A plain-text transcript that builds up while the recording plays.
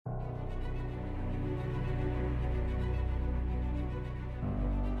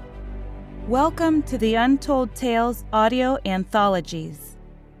Welcome to the Untold Tales audio anthologies.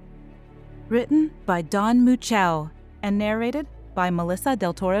 Written by Don Muchow and narrated by Melissa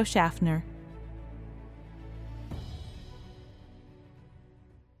Del Toro Schaffner.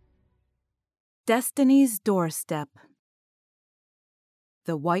 Destiny's Doorstep.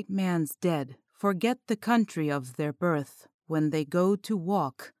 The white man's dead forget the country of their birth when they go to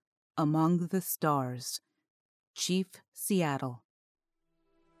walk among the stars. Chief Seattle.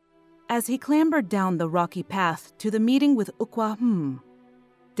 As he clambered down the rocky path to the meeting with Ukwa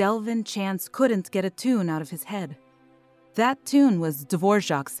Delvin Chance couldn't get a tune out of his head. That tune was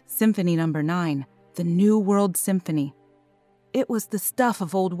Dvorak's Symphony No. 9, the New World Symphony. It was the stuff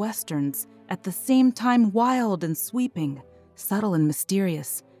of old westerns, at the same time wild and sweeping, subtle and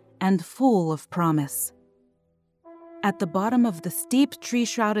mysterious, and full of promise. At the bottom of the steep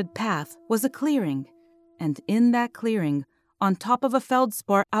tree-shrouded path was a clearing, and in that clearing, on top of a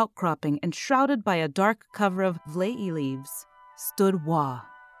feldspar outcropping and shrouded by a dark cover of vlai leaves, stood Wah,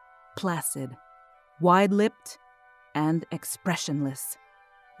 placid, wide-lipped, and expressionless,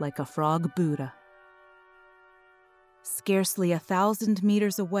 like a frog Buddha. Scarcely 1,000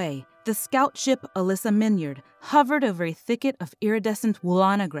 meters away, the scout ship Alyssa Minyard hovered over a thicket of iridescent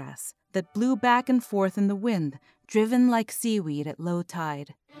woolana grass that blew back and forth in the wind, driven like seaweed at low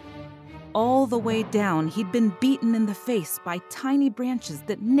tide. All the way down, he'd been beaten in the face by tiny branches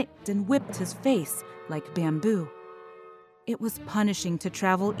that nicked and whipped his face like bamboo. It was punishing to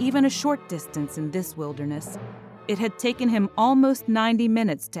travel even a short distance in this wilderness. It had taken him almost 90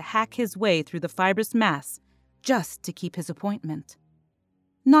 minutes to hack his way through the fibrous mass just to keep his appointment.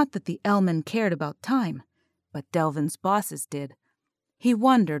 Not that the Elman cared about time, but Delvin's bosses did. He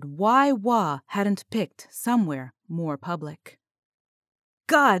wondered why Wah hadn't picked somewhere more public.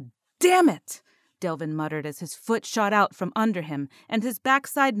 God damn it! Delvin muttered as his foot shot out from under him and his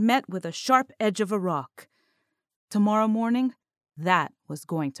backside met with a sharp edge of a rock. Tomorrow morning, that was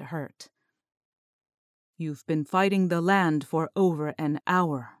going to hurt. "You've been fighting the land for over an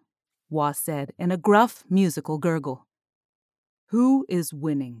hour," Wah said in a gruff, musical gurgle. "Who is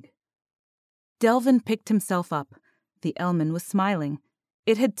winning?" Delvin picked himself up. The Elman was smiling.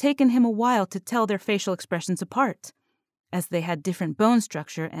 It had taken him a while to tell their facial expressions apart, as they had different bone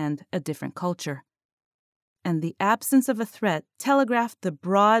structure and a different culture. And the absence of a threat telegraphed the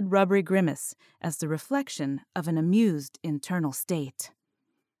broad, rubbery grimace as the reflection of an amused internal state.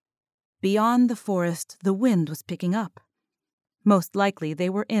 Beyond the forest, the wind was picking up. Most likely they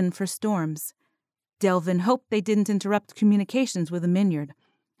were in for storms. Delvin hoped they didn't interrupt communications with the Minyard,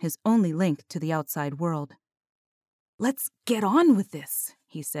 his only link to the outside world. "Let's get on with this,"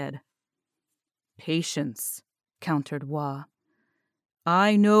 he said. "Patience," countered Wah.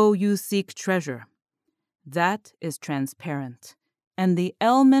 "I know you seek treasure. That is transparent, and the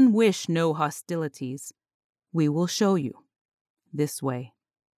Elmen wish no hostilities. We will show you. This way."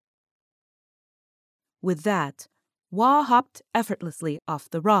 With that, Wah hopped effortlessly off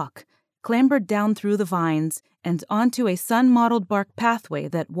the rock, clambered down through the vines, and onto a sun-mottled bark pathway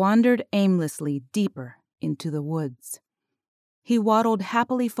that wandered aimlessly deeper into the woods. He waddled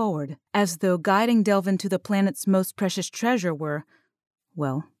happily forward, as though guiding Delvin to the planet's most precious treasure were,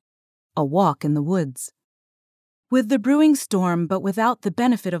 well, a walk in the woods. With the brewing storm, but without the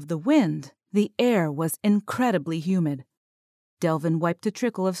benefit of the wind, the air was incredibly humid. Delvin wiped a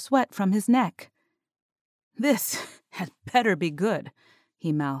trickle of sweat from his neck. "This had better be good,"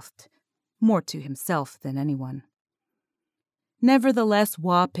 he mouthed, more to himself than anyone. Nevertheless,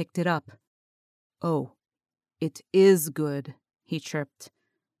 Wah picked it up. "Oh, it is good," he chirped.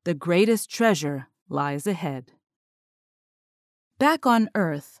 "The greatest treasure lies ahead." Back on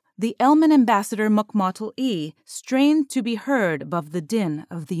Earth, the Elman ambassador Mukmatul-E strained to be heard above the din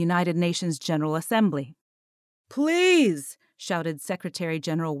of the United Nations General Assembly. "Please," shouted Secretary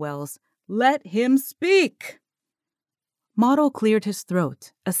General Wells, "let him speak." Model cleared his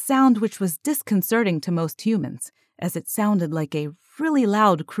throat, a sound which was disconcerting to most humans, as it sounded like a really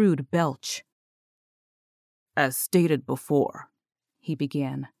loud, crude belch. "As stated before," he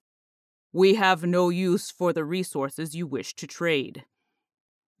began, "we have no use for the resources you wish to trade.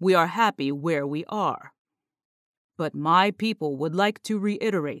 We are happy where we are. But my people would like to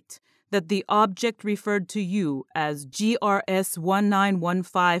reiterate that the object referred to you as GRS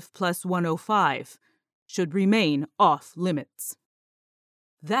 1915+105 should remain off limits."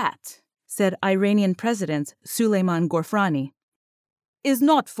 "That," said Iranian President Suleiman Gorfrani, "is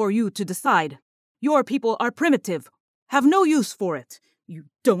not for you to decide. Your people are primitive, have no use for it. You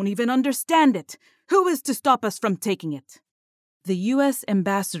don't even understand it. Who is to stop us from taking it?" The U.S.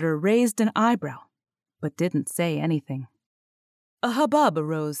 ambassador raised an eyebrow, but didn't say anything. A hubbub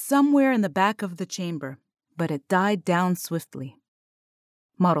arose somewhere in the back of the chamber, but it died down swiftly.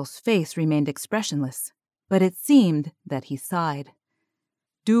 Mottle's face remained expressionless, but it seemed that he sighed.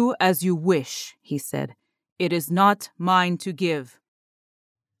 "Do as you wish," he said. "It is not mine to give.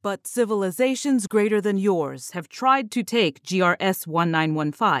 But civilizations greater than yours have tried to take GRS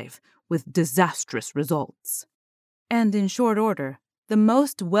 1915 with disastrous results." And in short order, the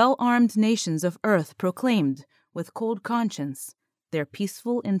most well-armed nations of Earth proclaimed, with cold conscience, their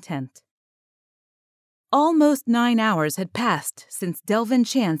peaceful intent. Almost 9 hours had passed since Delvin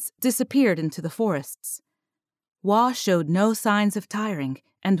Chance disappeared into the forests. Wah showed no signs of tiring,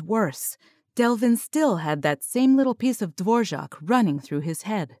 and worse, Delvin still had that same little piece of Dvorak running through his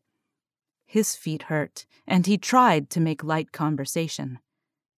head. His feet hurt, and he tried to make light conversation.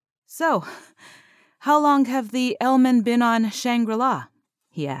 "So, how long have the Elmen been on Shangri-La?"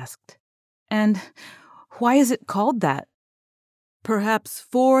 he asked. "And why is it called that?" "Perhaps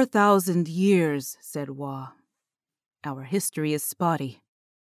 4,000 years, said Wah. "Our history is spotty.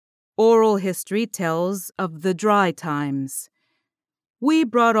 Oral history tells of the dry times. We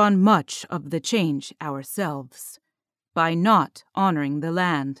brought on much of the change ourselves, by not honoring the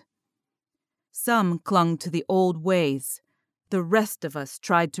land. Some clung to the old ways. The rest of us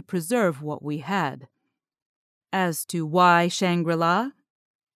tried to preserve what we had. As to why Shangri-La?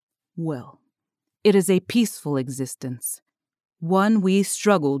 Well, it is a peaceful existence, one we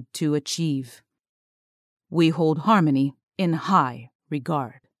struggled to achieve. We hold harmony in high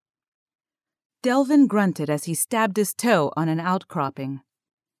regard." Delvin grunted as he stabbed his toe on an outcropping.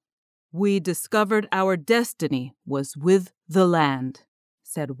 "We discovered our destiny was with the land,"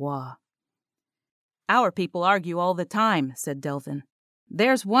 said Wah. "Our people argue all the time," said Delvin.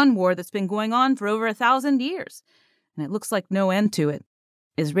 "There's one war that's been going on for over 1,000 years, and it looks like no end to it.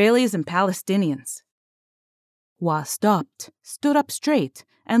 Israelis and Palestinians." Wah stopped, stood up straight,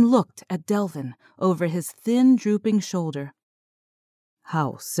 and looked at Delvin over his thin, drooping shoulder.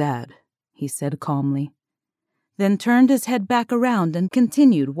 "How sad," he said calmly, then turned his head back around and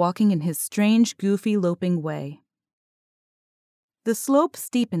continued walking in his strange, goofy, loping way. The slope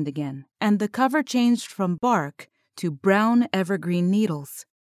steepened again, and the cover changed from bark to brown evergreen needles.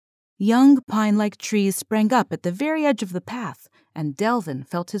 Young pine-like trees sprang up at the very edge of the path, and Delvin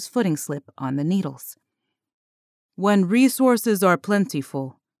felt his footing slip on the needles. "When resources are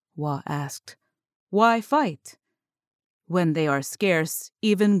plentiful," Wah asked, "why fight? When they are scarce,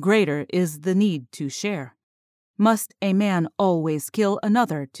 even greater is the need to share. Must a man always kill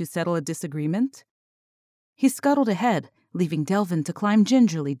another to settle a disagreement?" He scuttled ahead, leaving Delvin to climb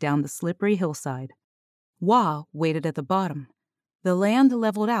gingerly down the slippery hillside. Wah waited at the bottom. The land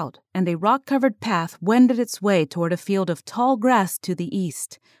leveled out, and a rock-covered path wended its way toward a field of tall grass to the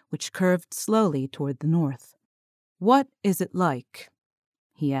east, which curved slowly toward the north. "What is it like?"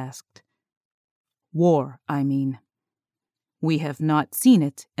 he asked. "War, I mean. We have not seen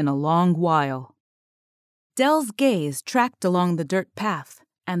it in a long while." Del's gaze tracked along the dirt path,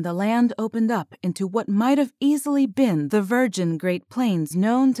 and the land opened up into what might have easily been the virgin Great Plains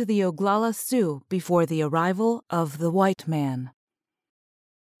known to the Oglala Sioux before the arrival of the white man.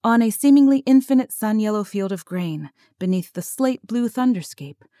 On a seemingly infinite sun-yellow field of grain, beneath the slate-blue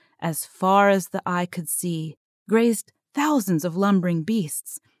thunderscape, as far as the eye could see, grazed thousands of lumbering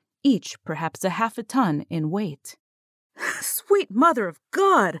beasts, each perhaps a half a ton in weight. "Sweet Mother of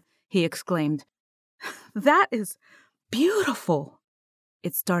God!" he exclaimed. "That is beautiful!"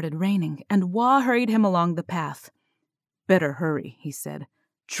 It started raining, and Wah hurried him along the path. "Better hurry," he said.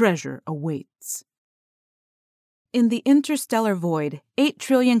 "Treasure awaits." In the interstellar void, 8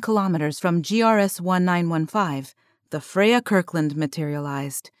 trillion kilometers from GRS 1915, the Freya Kirkland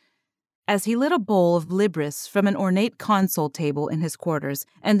materialized. As he lit a bowl of Libris from an ornate console table in his quarters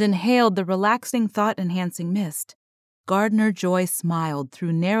and inhaled the relaxing, thought-enhancing mist, Gardner Joy smiled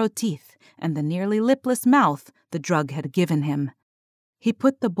through narrow teeth and the nearly lipless mouth the drug had given him. He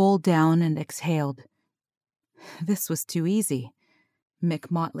put the bowl down and exhaled. This was too easy.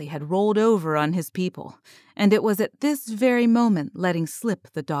 Mick Motley had rolled over on his people, and it was at this very moment letting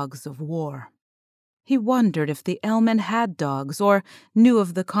slip the dogs of war. He wondered if the Elmen had dogs or knew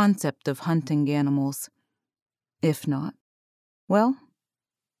of the concept of hunting animals. If not, well,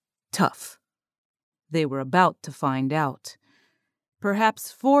 tough. They were about to find out.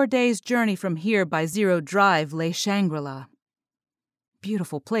 Perhaps 4 days' journey from here by Zero Drive lay Shangri-La.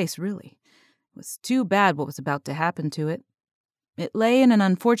 Beautiful place, really. It was too bad what was about to happen to it. It lay in an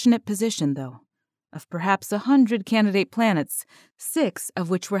unfortunate position, though. Of perhaps 100 candidate planets, 6 of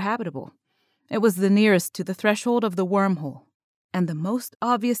which were habitable. It was the nearest to the threshold of the wormhole. and the most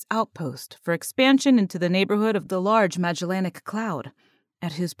obvious outpost for expansion into the neighborhood of the large Magellanic Cloud,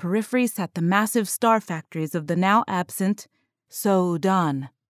 at whose periphery sat the massive star factories of the now absent Sodan.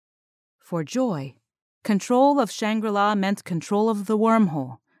 For Joy, control of Shangri-La meant control of the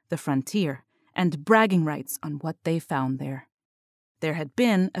wormhole, the frontier, and bragging rights on what they found there. There had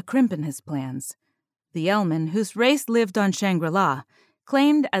been a crimp in his plans. The Elman, whose race lived on Shangri-La,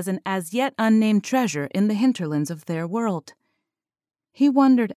 claimed as an as-yet unnamed treasure in the hinterlands of their world. He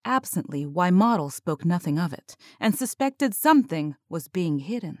wondered absently why Model spoke nothing of it, and suspected something was being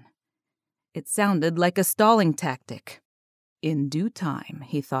hidden. It sounded like a stalling tactic. In due time,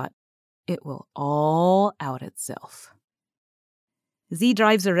 he thought, it will all out itself.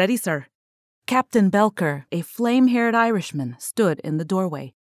 Z-drives are ready, sir. Captain Belker, a flame-haired Irishman, stood in the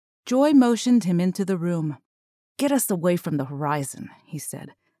doorway. Joy motioned him into the room. Get us away from the horizon, he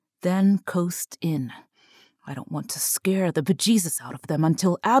said. Then coast in. I don't want to scare the bejesus out of them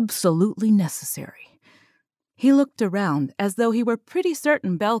until absolutely necessary. He looked around as though he were pretty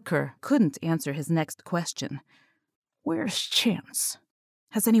certain Belker couldn't answer his next question. Where's Chance?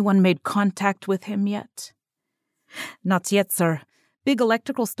 Has anyone made contact with him yet? Not yet, sir. Big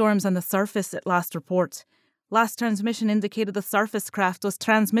electrical storms on the surface at last report. Last transmission indicated the surface craft was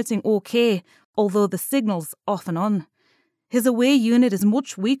transmitting okay, although the signal's off and on. His away unit is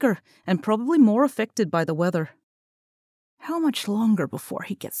much weaker and probably more affected by the weather. How much longer before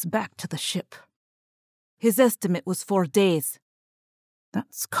he gets back to the ship? His estimate was 4 days.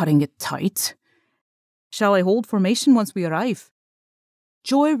 That's cutting it tight. Shall I hold formation once we arrive?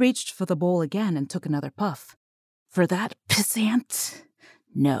 Joy reached for the bowl again and took another puff. For that pissant?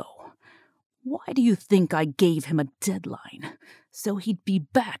 No. Why do you think I gave him a deadline? So he'd be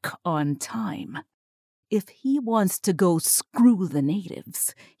back on time. If he wants to go screw the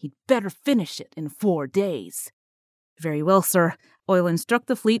natives, he'd better finish it in 4 days. Very well, sir. I'll instruct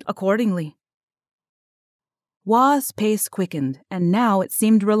the fleet accordingly. Wa's pace quickened, and now it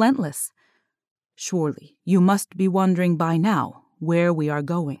seemed relentless. Surely you must be wondering by now where we are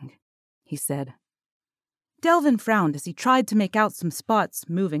going, he said. Delvin frowned as he tried to make out some spots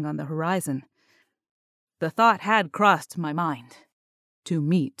moving on the horizon. The thought had crossed my mind. To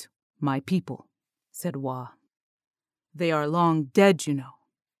meet my people, said Wa. They are long dead, you know,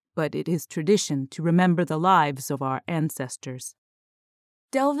 but it is tradition to remember the lives of our ancestors.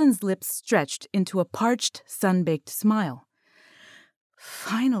 Delvin's lips stretched into a parched, sun-baked smile.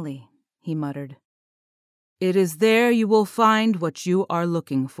 Finally, he muttered. It is there you will find what you are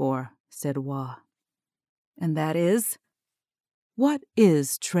looking for, said Wa. And that is? What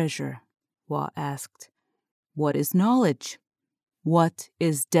is treasure? Wa asked. What is knowledge? What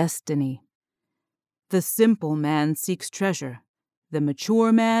is destiny? The simple man seeks treasure, the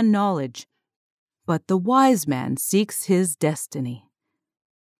mature man knowledge, but the wise man seeks his destiny.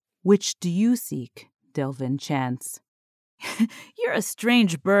 Which do you seek, Delvin Chance? You're a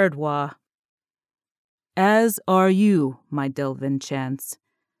strange bird, Wa. As are you, my Delvin Chance.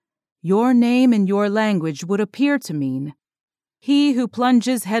 Your name in your language would appear to mean, he who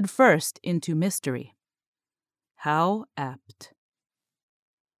plunges headfirst into mystery. How apt.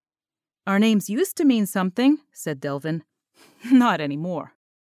 Our names used to mean something, said Delvin. Not anymore.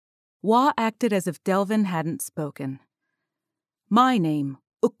 Wa acted as if Delvin hadn't spoken. My name,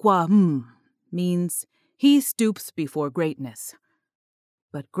 Ukwa means he stoops before greatness.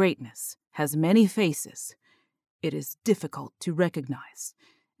 But greatness has many faces. It is difficult to recognize,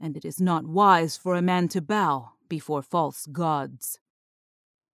 and it is not wise for a man to bow before false gods.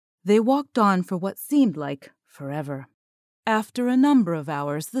 They walked on for what seemed like forever. After a number of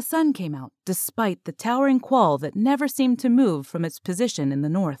hours, the sun came out, despite the towering quall that never seemed to move from its position in the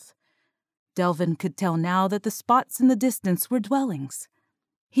north. Delvin could tell now that the spots in the distance were dwellings.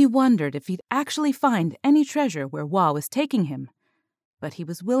 He wondered if he'd actually find any treasure where Wa was taking him, but he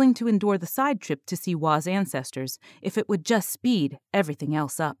was willing to endure the side trip to see Wa's ancestors if it would just speed everything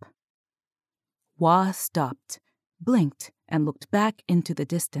else up. Wa stopped, blinked, and looked back into the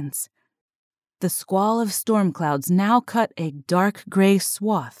distance. The squall of storm clouds now cut a dark gray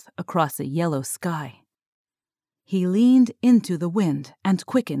swath across a yellow sky. He leaned into the wind and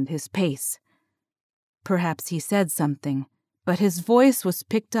quickened his pace. Perhaps he said something, but his voice was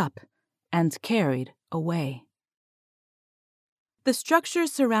picked up and carried away. The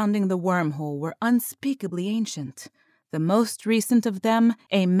structures surrounding the wormhole were unspeakably ancient. The most recent of them,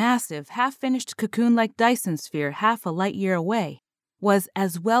 a massive, half-finished cocoon-like Dyson sphere half a light-year away, was,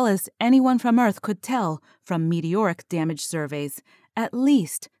 as well as anyone from Earth could tell from meteoric damage surveys, at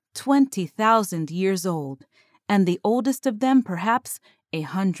least 20,000 years old, and the oldest of them perhaps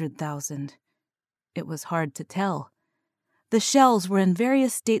 100,000. It was hard to tell. The shells were in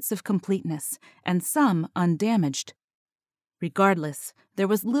various states of completeness, and some undamaged. Regardless, there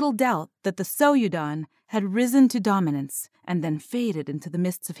was little doubt that the Soyudan had risen to dominance and then faded into the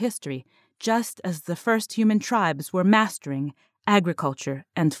mists of history, just as the first human tribes were mastering agriculture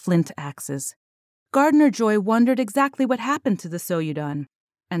and flint axes. Gardner Joy wondered exactly what happened to the Soyudan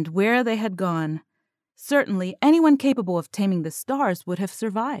and where they had gone. Certainly, anyone capable of taming the stars would have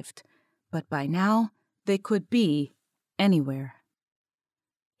survived, but by now they could be anywhere.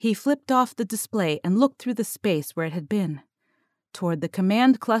 He flipped off the display and looked through the space where it had been, toward the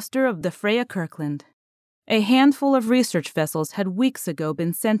command cluster of the Freya Kirkland. A handful of research vessels had weeks ago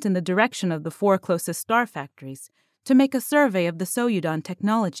been sent in the direction of the 4 closest star factories to make a survey of the Soyudan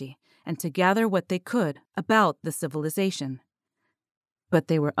technology and to gather what they could about the civilization. But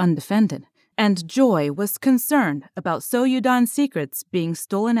they were undefended, and Joy was concerned about Soyudan secrets being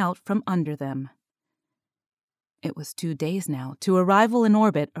stolen out from under them. It was 2 days now to arrival in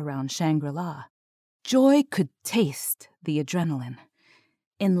orbit around Shangri-La. Joy could taste the adrenaline.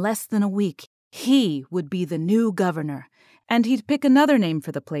 In less than a week, he would be the new governor, and he'd pick another name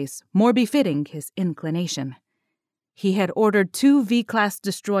for the place, more befitting his inclination. He had ordered 2 V-class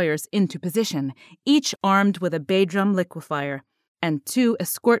destroyers into position, each armed with a bay drum liquefier, and 2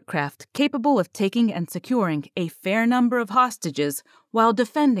 escort craft capable of taking and securing a fair number of hostages while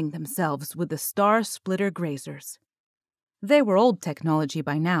defending themselves with the Star Splitter grazers. They were old technology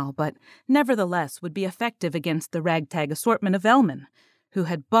by now, but nevertheless would be effective against the ragtag assortment of Elmen, who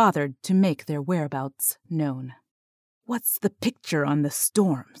had bothered to make their whereabouts known. "What's the picture on the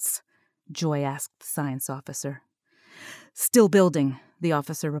storms?" Joy asked the science officer. "Still building," the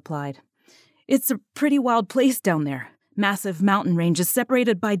officer replied. "It's a pretty wild place down there. Massive mountain ranges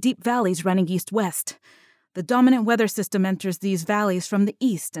separated by deep valleys running east-west. The dominant weather system enters these valleys from the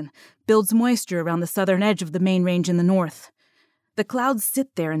east and builds moisture around the southern edge of the main range in the north. The clouds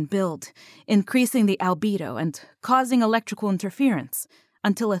sit there and build, increasing the albedo and causing electrical interference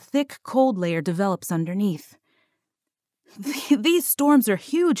until a thick cold layer develops underneath. These storms are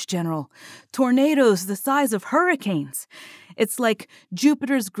huge, General. Tornadoes the size of hurricanes. It's like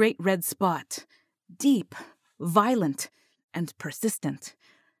Jupiter's great red spot. Deep, violent, and persistent.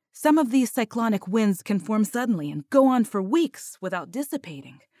 Some of these cyclonic winds can form suddenly and go on for weeks without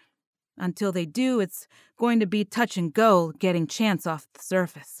dissipating. Until they do, it's going to be touch and go getting Chance off the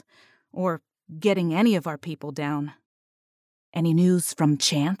surface, or getting any of our people down." "Any news from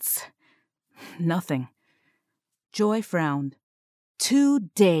Chance?" "Nothing." Joy frowned.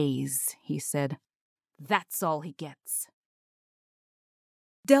 2 days, he said. "That's all he gets."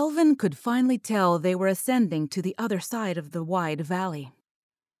 Delvin could finally tell they were ascending to the other side of the wide valley.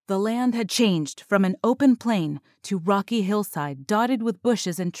 The land had changed from an open plain to rocky hillside dotted with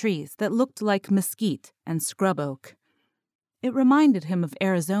bushes and trees that looked like mesquite and scrub oak. It reminded him of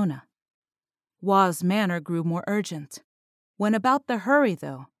Arizona. Wa's manner grew more urgent. When about the hurry,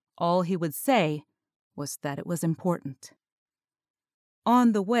 though, all he would say was that it was important.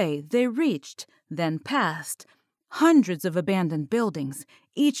 On the way, they reached, then passed, hundreds of abandoned buildings,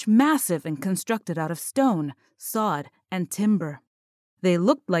 each massive and constructed out of stone, sod, and timber. They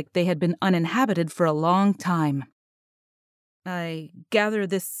looked like they had been uninhabited for a long time. "I gather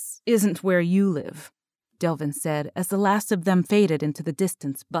this isn't where you live," Delvin said as the last of them faded into the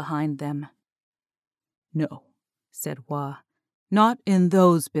distance behind them. "No," said Wa. "Not in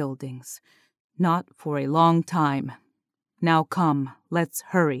those buildings. Not for a long time. Now come, let's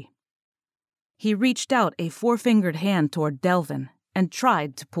hurry." He reached out a 4-fingered hand toward Delvin and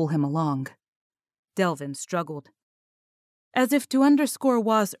tried to pull him along. Delvin struggled. As if to underscore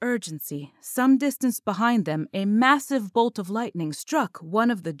Wa's urgency, some distance behind them, a massive bolt of lightning struck one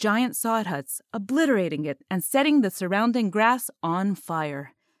of the giant sod huts, obliterating it and setting the surrounding grass on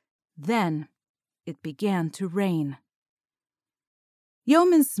fire. Then it began to rain.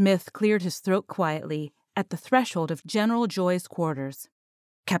 Yeoman Smith cleared his throat quietly at the threshold of General Joy's quarters.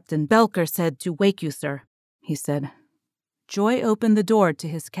 "Captain Belker said to wake you, sir," he said. Joy opened the door to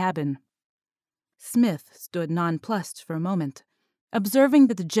his cabin. Smith stood nonplussed for a moment, observing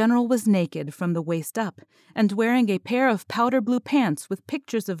that the general was naked from the waist up and wearing a pair of powder blue pants with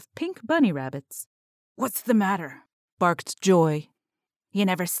pictures of pink bunny rabbits. "What's the matter?" barked Joy. "You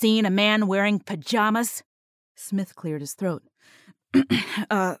never seen a man wearing pajamas?" Smith cleared his throat.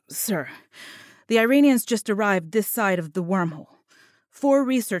 Sir, the Iranians just arrived this side of the wormhole. 4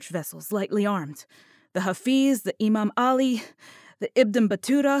 research vessels, lightly armed. The Hafiz, the Imam Ali, the Ibn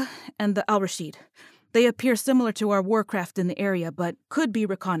Battuta, and the Al-Rashid. They appear similar to our warcraft in the area, but could be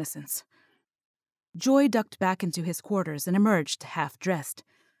reconnaissance." Joy ducked back into his quarters and emerged half-dressed.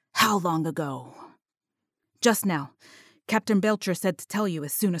 "How long ago?" "Just now. Captain Belcher said to tell you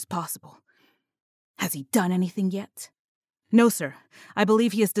as soon as possible. Has he done anything yet? No, sir. I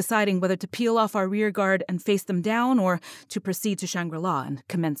believe he is deciding whether to peel off our rear guard and face them down or to proceed to Shangri-La and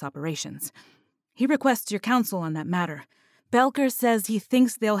commence operations. He requests your counsel on that matter. Belcher says he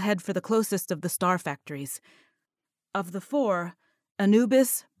thinks they'll head for the closest of the star factories. Of the 4,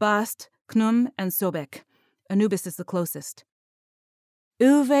 Anubis, Bast, Knum, and Sobek. Anubis is the closest.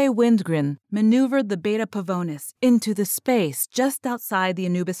 Uwe Windgren maneuvered the Beta Pavonis into the space just outside the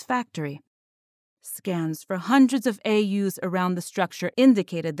Anubis factory. Scans for hundreds of AUs around the structure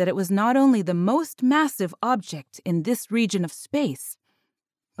indicated that it was not only the most massive object in this region of space,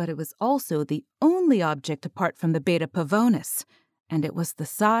 but it was also the only object apart from the Beta Pavonis, and it was the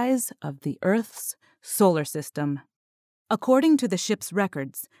size of the Earth's solar system. According to the ship's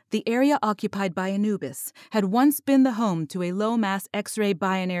records, the area occupied by Anubis had once been the home to a low-mass X-ray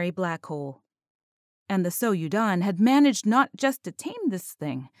binary black hole. And the Soyudan had managed not just to tame this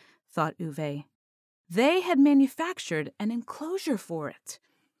thing, thought Uwe. They had manufactured an enclosure for it.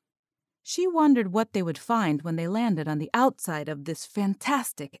 She wondered what they would find when they landed on the outside of this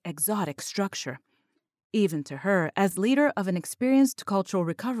fantastic, exotic structure. Even to her, as leader of an experienced cultural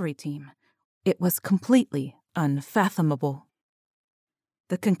recovery team, it was completely unfathomable.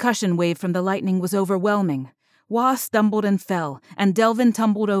 The concussion wave from the lightning was overwhelming. Wah stumbled and fell, and Delvin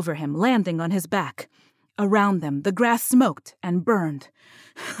tumbled over him, landing on his back. Around them, the grass smoked and burned.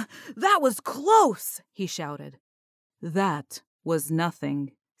 "That was close!" he shouted. "That was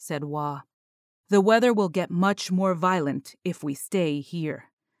nothing," said Wah. "The weather will get much more violent if we stay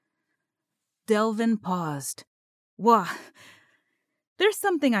here." Delvin paused. "Wah, there's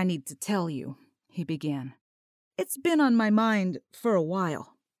something I need to tell you," he began. "It's been on my mind for a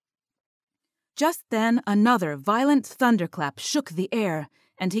while." Just then, another violent thunderclap shook the air,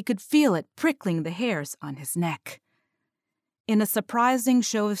 and he could feel it prickling the hairs on his neck. In a surprising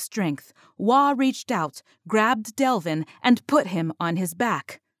show of strength, Wah reached out, grabbed Delvin, and put him on his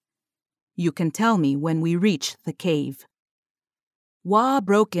back. "You can tell me when we reach the cave." Wah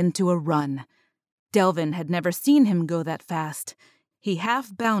broke into a run. Delvin had never seen him go that fast. He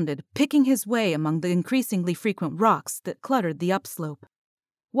half-bounded, picking his way among the increasingly frequent rocks that cluttered the upslope.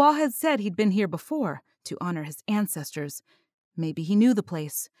 Wah had said he'd been here before, to honor his ancestors. Maybe he knew the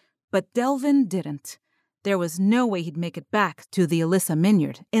place, but Delvin didn't. There was no way he'd make it back to the Alyssa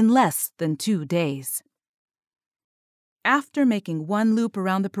Minyard in less than 2 days. After making one loop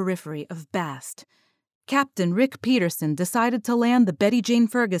around the periphery of Bast, Captain Rick Peterson decided to land the Betty Jane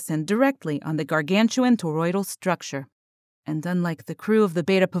Ferguson directly on the gargantuan toroidal structure. And unlike the crew of the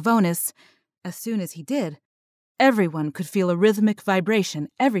Beta Pavonis, as soon as he did, everyone could feel a rhythmic vibration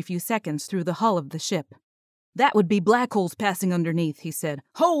every few seconds through the hull of the ship. "That would be black holes passing underneath," he said.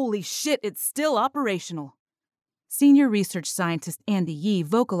 "Holy shit, it's still operational." Senior research scientist Andy Yee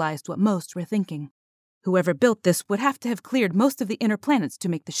vocalized what most were thinking. Whoever built this would have to have cleared most of the inner planets to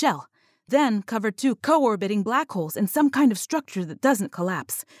make the shell, then covered 2 co-orbiting black holes in some kind of structure that doesn't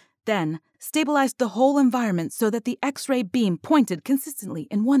collapse, then stabilized the whole environment so that the X-ray beam pointed consistently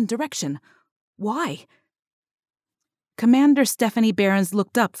in one direction. Why? Commander Stephanie Behrens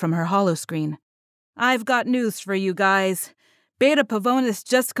looked up from her holoscreen. "I've got news for you guys. Beta Pavonis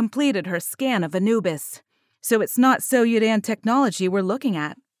just completed her scan of Anubis, so it's not Soyudan technology we're looking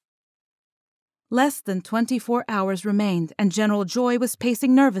at." Less than 24 hours remained, and General Joy was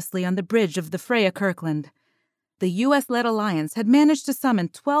pacing nervously on the bridge of the Freya Kirkland. The U.S.-led alliance had managed to summon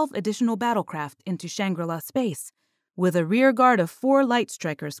 12 additional battlecraft into Shangri-La space, with a rear guard of 4 light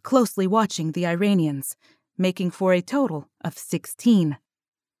strikers closely watching the Iranians, making for a total of 16.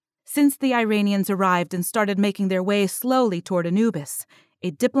 Since the Iranians arrived and started making their way slowly toward Anubis,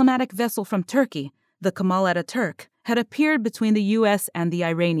 a diplomatic vessel from Turkey, the Kemal Ataturk, had appeared between the U.S. and the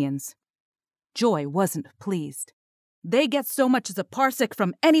Iranians. Joy wasn't pleased. "They get so much as a parsec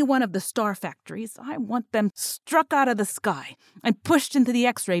from any one of the star factories. I want them struck out of the sky and pushed into the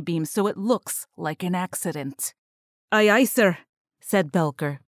X-ray beam so it looks like an accident." "Aye, aye, sir," said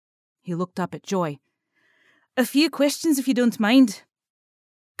Belcher. He looked up at Joy. "A few questions, if you don't mind."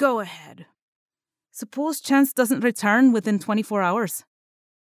 "Go ahead." "Suppose Chance doesn't return within 24 hours?"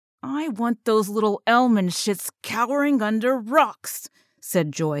 "I want those little Elman shits cowering under rocks,"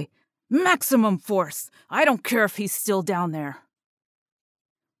 said Joy. "Maximum force. I don't care if he's still down there."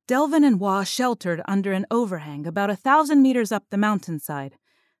 Delvin and Wah sheltered under an overhang about 1,000 meters up the mountainside.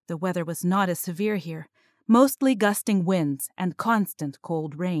 The weather was not as severe here, mostly gusting winds and constant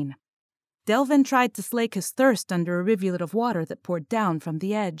cold rain. Delvin tried to slake his thirst under a rivulet of water that poured down from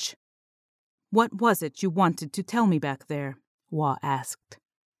the edge. "What was it you wanted to tell me back there?" Wah asked.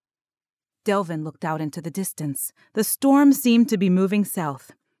 Delvin looked out into the distance. The storm seemed to be moving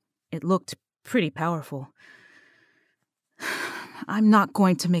south. It looked pretty powerful. "I'm not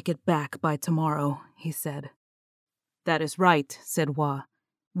going to make it back by tomorrow," he said. "That is right," said Hua.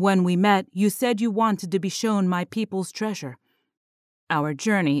 "When we met, you said you wanted to be shown my people's treasure. Our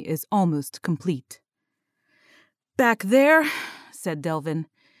journey is almost complete." "Back there," said Delvin,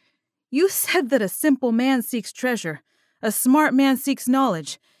 "you said that a simple man seeks treasure, a smart man seeks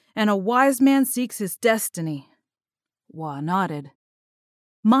knowledge, and a wise man seeks his destiny." Hua nodded.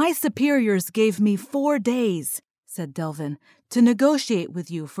 "My superiors gave me 4 days," said Delvin, "to negotiate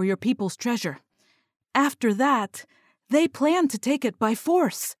with you for your people's treasure. After that, they plan to take it by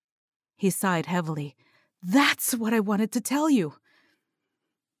force." He sighed heavily. "That's what I wanted to tell you.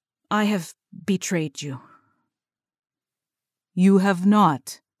 I have betrayed you." "You have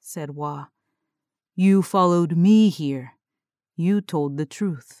not," said Hua. "You followed me here. You told the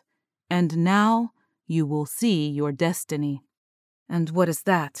truth. And now you will see your destiny." "And what is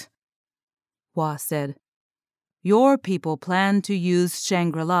that?" Hua said. "Your people plan to use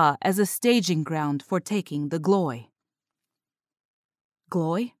Shangri-La as a staging ground for taking the Gloy."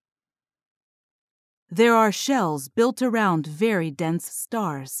 "Gloy?" "There are shells built around very dense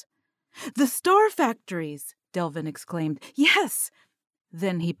stars." "The star factories!" Delvin exclaimed. "Yes!"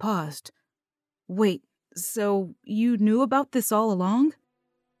 Then he paused. "Wait, so you knew about this all along?"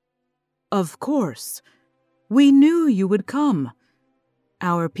 "Of course. We knew you would come.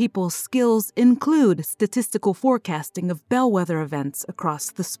 Our people's skills include statistical forecasting of bellwether events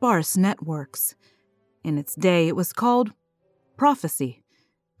across the sparse networks. In its day, it was called prophecy,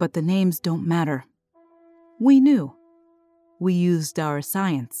 but the names don't matter. We knew. We used our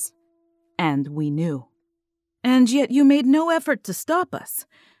science, and we knew." "And yet you made no effort to stop us."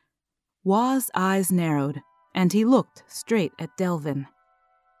 Hua's eyes narrowed, and he looked straight at Delvin.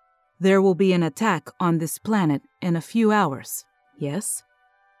 "There will be an attack on this planet in a few hours, yes?"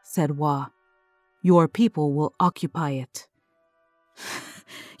 said Hua. "Your people will occupy it."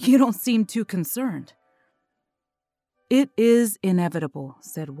 "You don't seem too concerned." "It is inevitable,"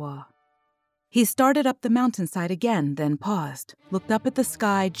 said Hua. He started up the mountainside again, then paused, looked up at the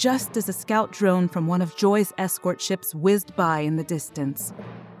sky just as a scout drone from one of Joy's escort ships whizzed by in the distance.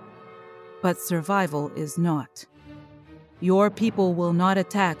 "But survival is not. Your people will not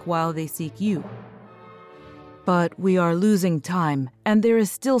attack while they seek you. But we are losing time, and there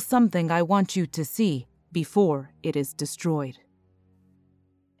is still something I want you to see before it is destroyed."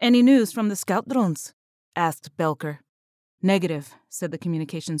 "Any news from the scout drones?" asked Belker. "Negative," said the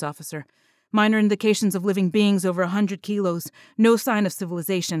communications officer. "Minor indications of living beings over 100 kilos, no sign of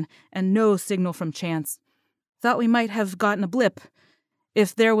civilization, and no signal from chance. Thought we might have gotten a blip.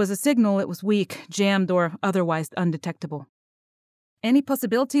 If there was a signal, it was weak, jammed, or otherwise undetectable." "Any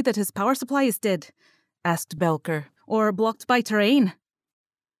possibility that his power supply is dead?" asked Belker. "Or blocked by terrain?"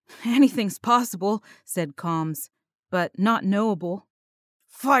 "Anything's possible," said Comms, "but not knowable."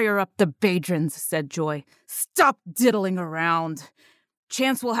 "Fire up the Badrons," said Joy. "Stop diddling around.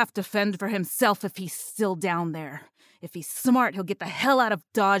 Chance will have to fend for himself if he's still down there. If he's smart, he'll get the hell out of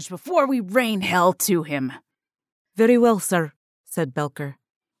Dodge before we rain hell to him." "Very well, sir," said Belker.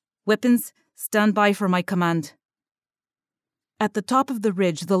 "Weapons, stand by for my command." At the top of the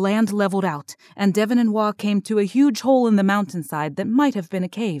ridge, the land leveled out, and Devon and Hua came to a huge hole in the mountainside that might have been a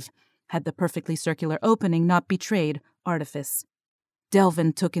cave, had the perfectly circular opening not betrayed artifice.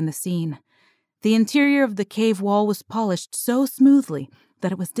 Delvin took in the scene. The interior of the cave wall was polished so smoothly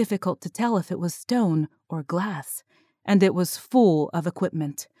that it was difficult to tell if it was stone or glass, and it was full of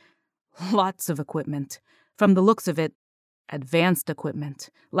equipment. Lots of equipment. From the looks of it, advanced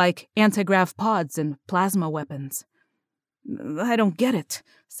equipment, like anti-grav pods and plasma weapons. "I don't get it,"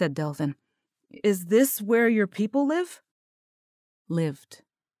 said Delvin. "Is this where your people live?" "Lived,"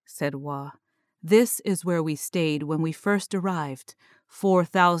 said Hua. "This is where we stayed when we first arrived,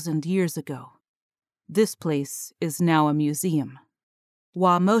 4,000 years ago. This place is now a museum."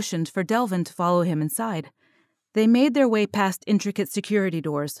 Hua motioned for Delvin to follow him inside. They made their way past intricate security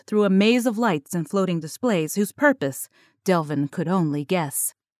doors, through a maze of lights and floating displays whose purpose Delvin could only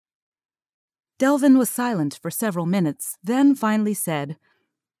guess. Delvin was silent for several minutes, then finally said,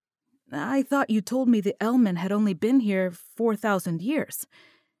 "I thought you told me the Elmen had only been here 4,000 years.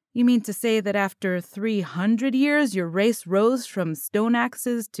 You mean to say that after 300 years your race rose from stone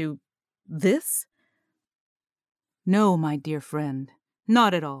axes to this?" "No, my dear friend,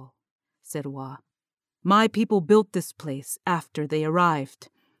 not at all," said Hua. "My people built this place after they arrived.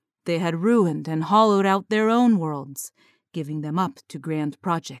 They had ruined and hollowed out their own worlds, giving them up to grand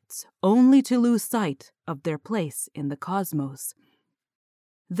projects, only to lose sight of their place in the cosmos.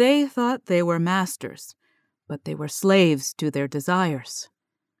 They thought they were masters, but they were slaves to their desires.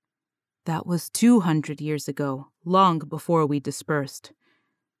 That was 200 years ago, long before we dispersed.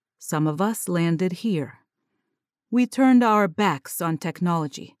 Some of us landed here. We turned our backs on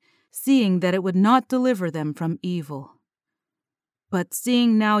technology, seeing that it would not deliver them from evil. But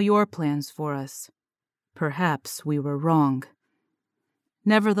seeing now your plans for us, perhaps we were wrong.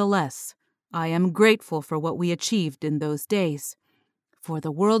 Nevertheless, I am grateful for what we achieved in those days, for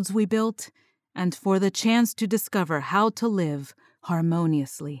the worlds we built, and for the chance to discover how to live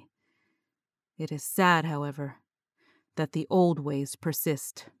harmoniously. It is sad, however, that the old ways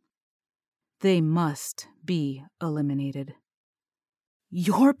persist. They must be eliminated.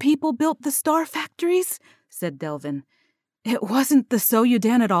 "Your people built the star factories?" said Delvin. "It wasn't the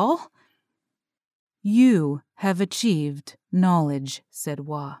Soyudan at all?" "You have achieved knowledge," said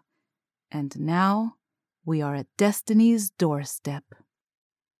Wa, "and now we are at destiny's doorstep."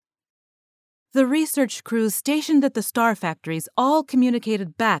 The research crews stationed at the star factories all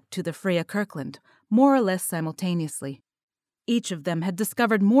communicated back to the Freya Kirkland, more or less simultaneously. Each of them had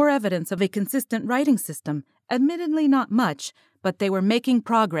discovered more evidence of a consistent writing system, admittedly not much, but they were making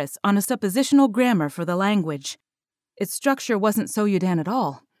progress on a suppositional grammar for the language. Its structure wasn't Soyudan at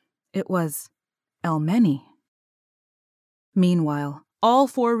all. It was Elmeni. Meanwhile, all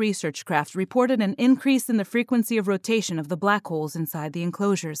 4 research craft reported an increase in the frequency of rotation of the black holes inside the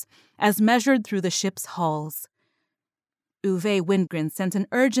enclosures, as measured through the ship's hulls. Uwe Windgren sent an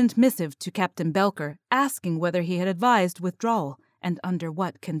urgent missive to Captain Belker asking whether he had advised withdrawal and under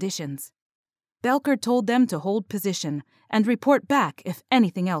what conditions. Belker told them to hold position and report back if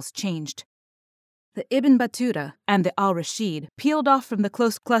anything else changed. The Ibn Battuta and the Al-Rashid peeled off from the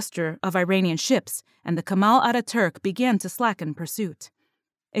close cluster of Iranian ships, and the Kamal Ataturk began to slacken pursuit.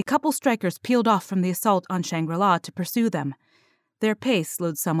 A couple strikers peeled off from the assault on Shangri-La to pursue them. Their pace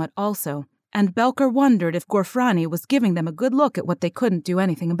slowed somewhat also, and Belker wondered if Gorfrani was giving them a good look at what they couldn't do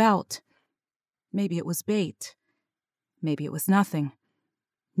anything about. Maybe it was bait. Maybe it was nothing.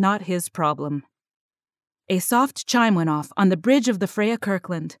 Not his problem. A soft chime went off on the bridge of the Freya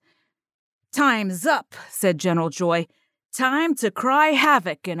Kirkland. "Time's up," said General Joy. "Time to cry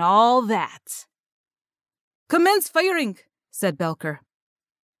havoc and all that." "Commence firing," said Belker.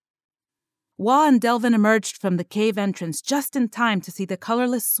 Wa and Delvin emerged from the cave entrance just in time to see the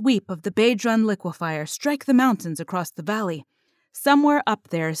colorless sweep of the Beidrun liquefier strike the mountains across the valley. Somewhere up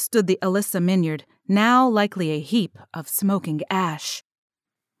there stood the Alyssa Minyard, now likely a heap of smoking ash.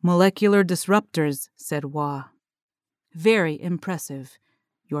 "Molecular disruptors," said Wa. "Very impressive.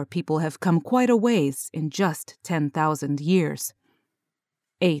 Your people have come quite a ways in just 10,000 years.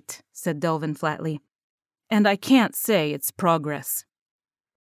 8, said Delvin flatly. "And I can't say it's progress."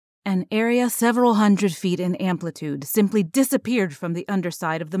 An area several hundred feet in amplitude simply disappeared from the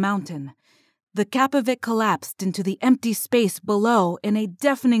underside of the mountain. The cap of it collapsed into the empty space below in a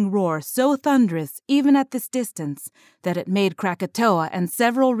deafening roar so thunderous even at this distance that it made Krakatoa and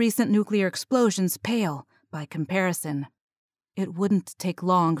several recent nuclear explosions pale by comparison. It wouldn't take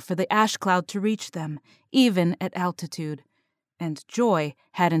long for the ash cloud to reach them, even at altitude, and Joy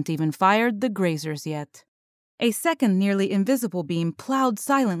hadn't even fired the grazers yet. A second nearly invisible beam plowed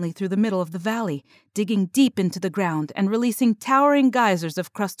silently through the middle of the valley, digging deep into the ground and releasing towering geysers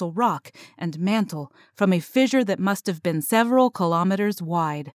of crustal rock and mantle from a fissure that must have been several kilometers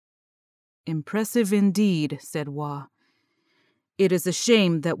wide. "Impressive indeed," said Wa. "It is a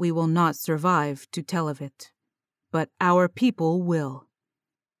shame that we will not survive to tell of it. But our people will.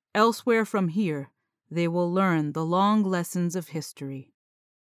 Elsewhere from here, they will learn the long lessons of history."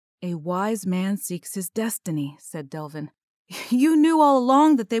 "A wise man seeks his destiny," said Delvin. "You knew all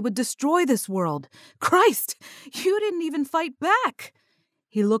along that they would destroy this world. Christ, you didn't even fight back."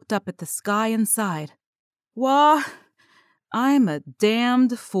 He looked up at the sky and sighed. "Wah, I'm a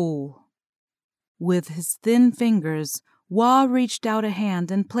damned fool." With his thin fingers, Wah reached out a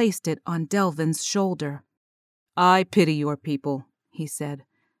hand and placed it on Delvin's shoulder. "I pity your people," he said,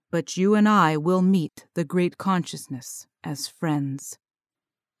 "but you and I will meet the great consciousness as friends."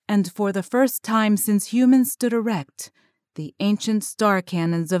 And for the first time since humans stood erect, the ancient star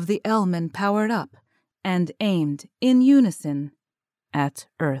cannons of the Elmen powered up and aimed in unison at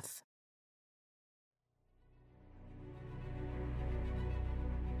Earth.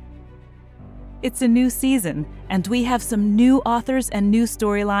 It's a new season, and we have some new authors and new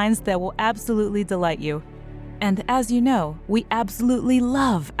storylines that will absolutely delight you. And as you know, we absolutely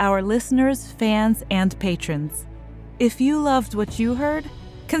love our listeners, fans, and patrons. If you loved what you heard,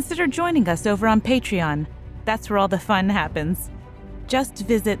 consider joining us over on Patreon. That's where all the fun happens. Just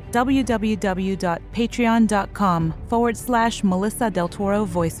visit www.patreon.com/Melissa Del Toro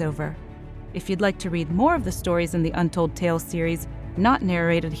voiceover. If you'd like to read more of the stories in the Untold Tales series, not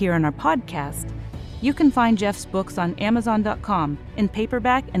narrated here on our podcast, you can find Jeff's books on Amazon.com in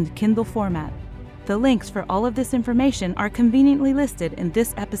paperback and Kindle format. The links for all of this information are conveniently listed in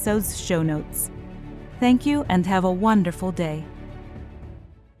this episode's show notes. Thank you and have a wonderful day.